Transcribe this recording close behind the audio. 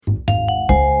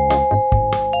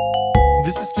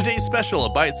Today's Special, a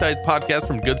bite-sized podcast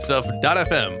from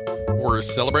goodstuff.fm. We're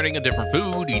celebrating a different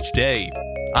food each day.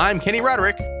 I'm Kenny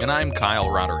Roderick, And I'm Kyle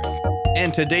Roderick.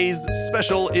 and today's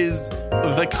special is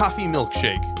the coffee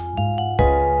milkshake.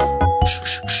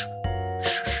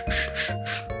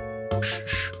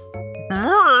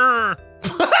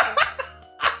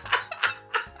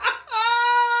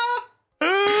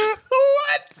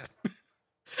 What?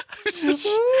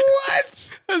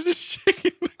 What? I was just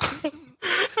shaking the cow.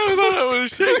 I thought I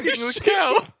was shaking the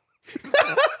cow.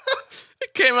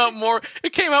 It came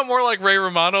out more like Ray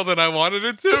Romano than I wanted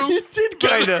it to. You did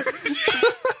kind of.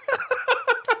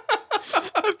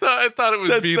 I thought it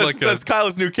would be like that's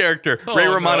Kyle's new character, Ray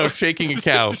Romano no. shaking a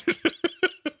cow.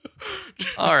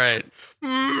 All right.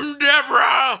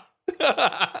 Deborah!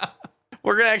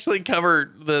 We're going to actually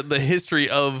cover the history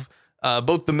of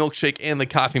both the milkshake and the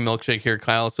coffee milkshake here,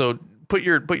 Kyle. So put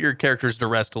your characters to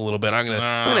rest a little bit. I'm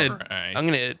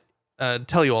going to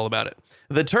tell you all about it.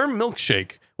 The term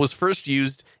milkshake was first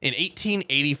used in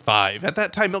 1885. At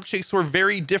that time, milkshakes were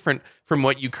very different from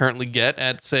what you currently get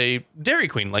at, say, Dairy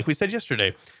Queen, like we said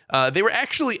yesterday. They were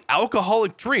actually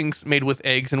alcoholic drinks made with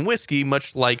eggs and whiskey,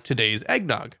 much like today's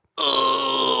eggnog.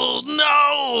 Oh,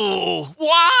 no!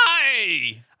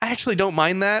 Why? I actually don't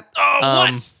mind that.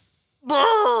 Oh,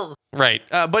 what? Right.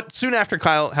 But soon after,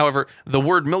 Kyle, however, the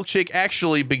word milkshake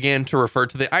actually began to refer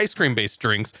to the ice cream-based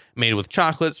drinks made with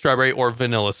chocolate, strawberry, or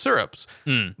vanilla syrups.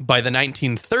 By the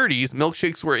 1930s,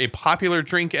 milkshakes were a popular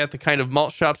drink at the kind of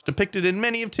malt shops depicted in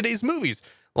many of today's movies,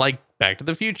 like Back to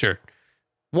the Future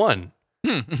 1.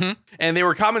 And they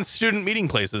were common student meeting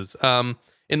places.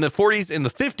 In the 40s and the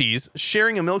 50s,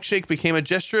 sharing a milkshake became a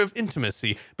gesture of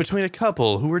intimacy between a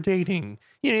couple who were dating.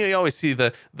 You always see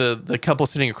the couple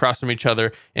sitting across from each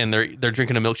other, and they're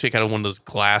drinking a milkshake out of one of those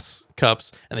glass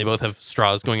cups, and they both have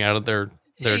straws going out of their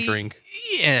drink.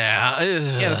 Yeah.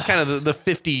 Yeah, that's kind of the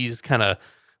 50s kind of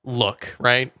look,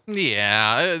 right?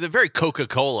 Yeah. They're very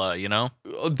Coca-Cola, you know?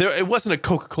 It wasn't a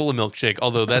Coca-Cola milkshake,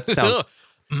 although that sounds...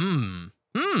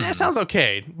 That sounds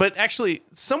okay. But actually,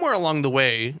 somewhere along the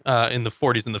way, in the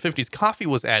 40s and the 50s, coffee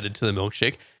was added to the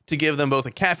milkshake to give them both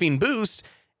a caffeine boost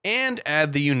and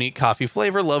add the unique coffee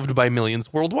flavor loved by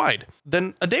millions worldwide.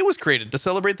 Then a day was created to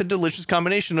celebrate the delicious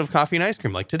combination of coffee and ice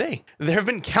cream, like today. There have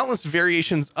been countless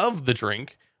variations of the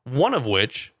drink, one of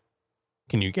which,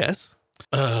 can you guess?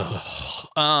 Did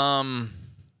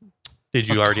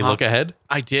you already look ahead?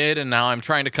 I did, and now I'm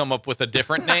trying to come up with a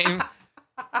different name.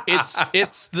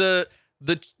 It's the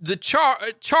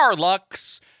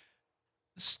Charlux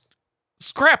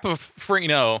Scrap of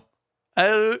Freno.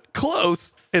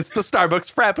 Close. It's the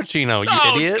Starbucks Frappuccino, you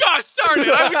idiot. Oh, gosh darn it.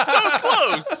 I was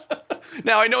so close.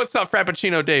 Now, I know it's not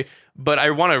Frappuccino Day, but I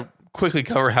want to quickly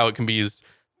cover how it can be used.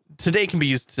 Today can be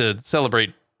used to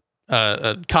celebrate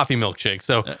a coffee milkshake.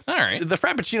 So, All right. the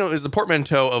Frappuccino is a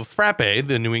portmanteau of frappe,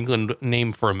 the New England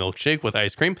name for a milkshake with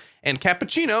ice cream, and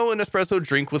cappuccino, an espresso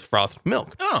drink with frothed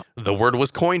milk. Oh. The word was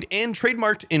coined and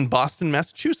trademarked in Boston,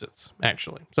 Massachusetts,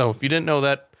 actually. So, if you didn't know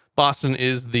that, Boston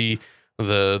is the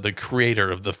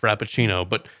creator of the Frappuccino,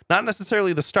 but not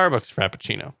necessarily the Starbucks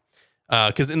Frappuccino.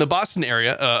 Because in the Boston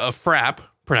area, a frap,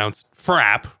 pronounced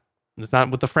frap, it's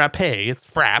not with the frappe, it's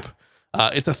frap.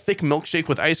 It's a thick milkshake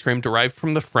with ice cream derived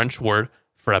from the French word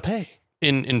frappe.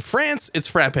 In France, it's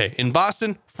frappe. In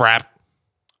Boston, frap.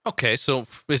 Okay, so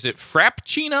is it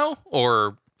Frappuccino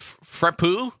or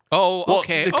Frappu? Oh, Well,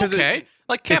 okay, because okay.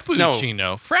 Like it's- no.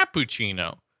 cappuccino,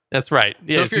 Frappuccino. That's right.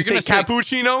 Yeah, So if you say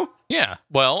cappuccino, Yeah,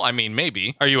 well, I mean,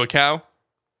 maybe. are you a cow?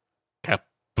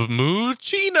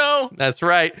 Cappuccino. That's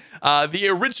right. The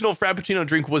original Frappuccino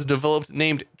drink was developed,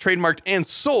 named, trademarked, and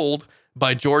sold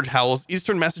by George Howell's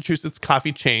Eastern Massachusetts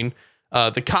coffee chain,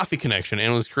 The Coffee Connection,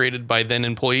 and was created by then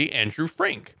employee Andrew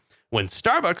Frank. When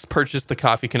Starbucks purchased The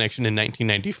Coffee Connection in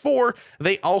 1994,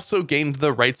 they also gained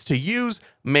the rights to use,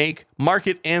 make,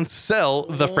 market, and sell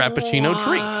the Frappuccino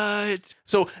drink.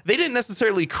 So they didn't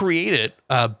necessarily create it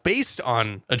based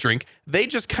on a drink. They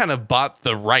just kind of bought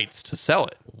the rights to sell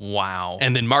it. Wow.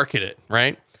 And then market it,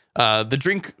 right? The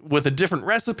drink with a different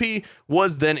recipe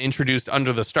was then introduced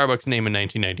under the Starbucks name in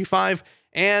 1995.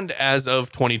 And as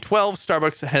of 2012,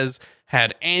 Starbucks has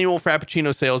had annual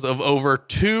Frappuccino sales of over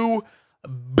 $2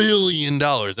 billion.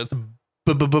 That's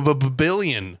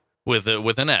billion. With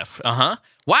an F. Uh-huh.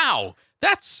 Wow.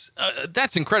 That's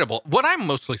incredible. What I'm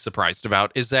mostly surprised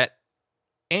about is that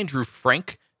Andrew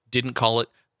Frank didn't call it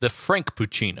the Frank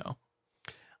Puccino.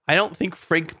 I don't think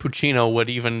Frank Puccino would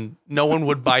even, no one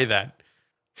would buy that.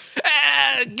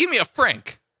 Give me a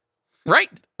Frank. Right?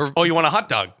 Or, Oh, you want a hot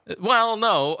dog? well,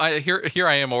 no. Here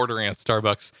I am ordering at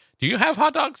Starbucks. Do you have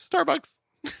hot dogs, Starbucks?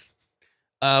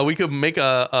 We could make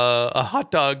a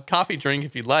hot dog coffee drink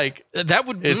if you'd like. That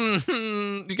would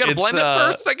you got to blend it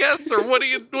first, I guess, or what do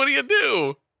you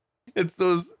do? It's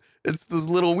those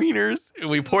little wieners, and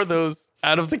we pour those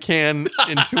out of the can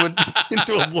into a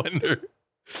blender.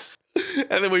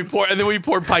 And then we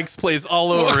pour Pike's Place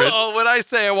all over it. When I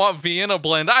say I want Vienna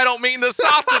blend, I don't mean the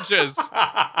sausages.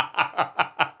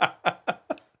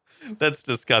 That's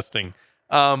disgusting.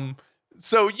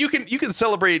 So you can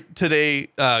celebrate today,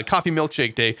 Coffee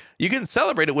Milkshake Day. You can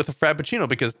celebrate it with a Frappuccino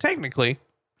because technically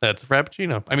that's a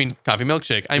Frappuccino. I mean, coffee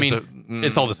milkshake.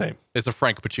 It's all the same. It's a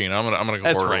Frankpuccino. I'm gonna go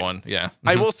That's order right. one. Yeah.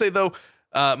 I will say though,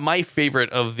 my favorite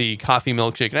of the coffee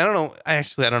milkshake, and I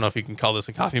don't know if you can call this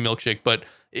a coffee milkshake, but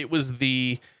it was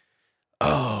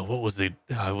what was it?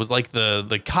 It was like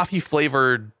the coffee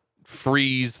flavored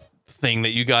freeze thing that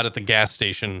you got at the gas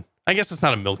station. I guess it's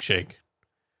not a milkshake,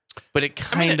 but it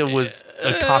kind of was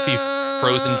a coffee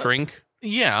frozen drink.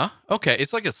 Yeah. Okay.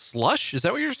 It's like a slush. Is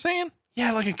that what you're saying?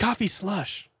 Yeah, like a coffee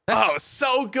slush. That's-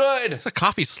 so good. It's a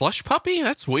coffee slush puppy.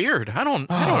 That's weird. I don't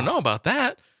know about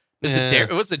that. Was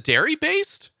it dairy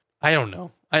based? I don't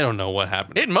know. I don't know what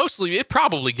happened. It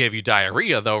probably gave you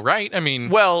diarrhea though, right? I mean,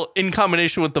 well, in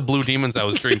combination with the Blue Demons I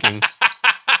was drinking.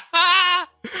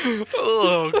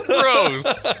 Oh, gross.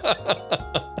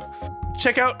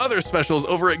 Check out other specials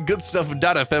over at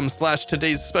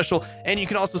goodstuff.fm/today's special. And you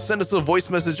can also send us a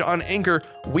voice message on Anchor.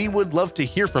 We would love to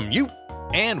hear from you.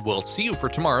 And we'll see you for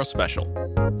tomorrow's special.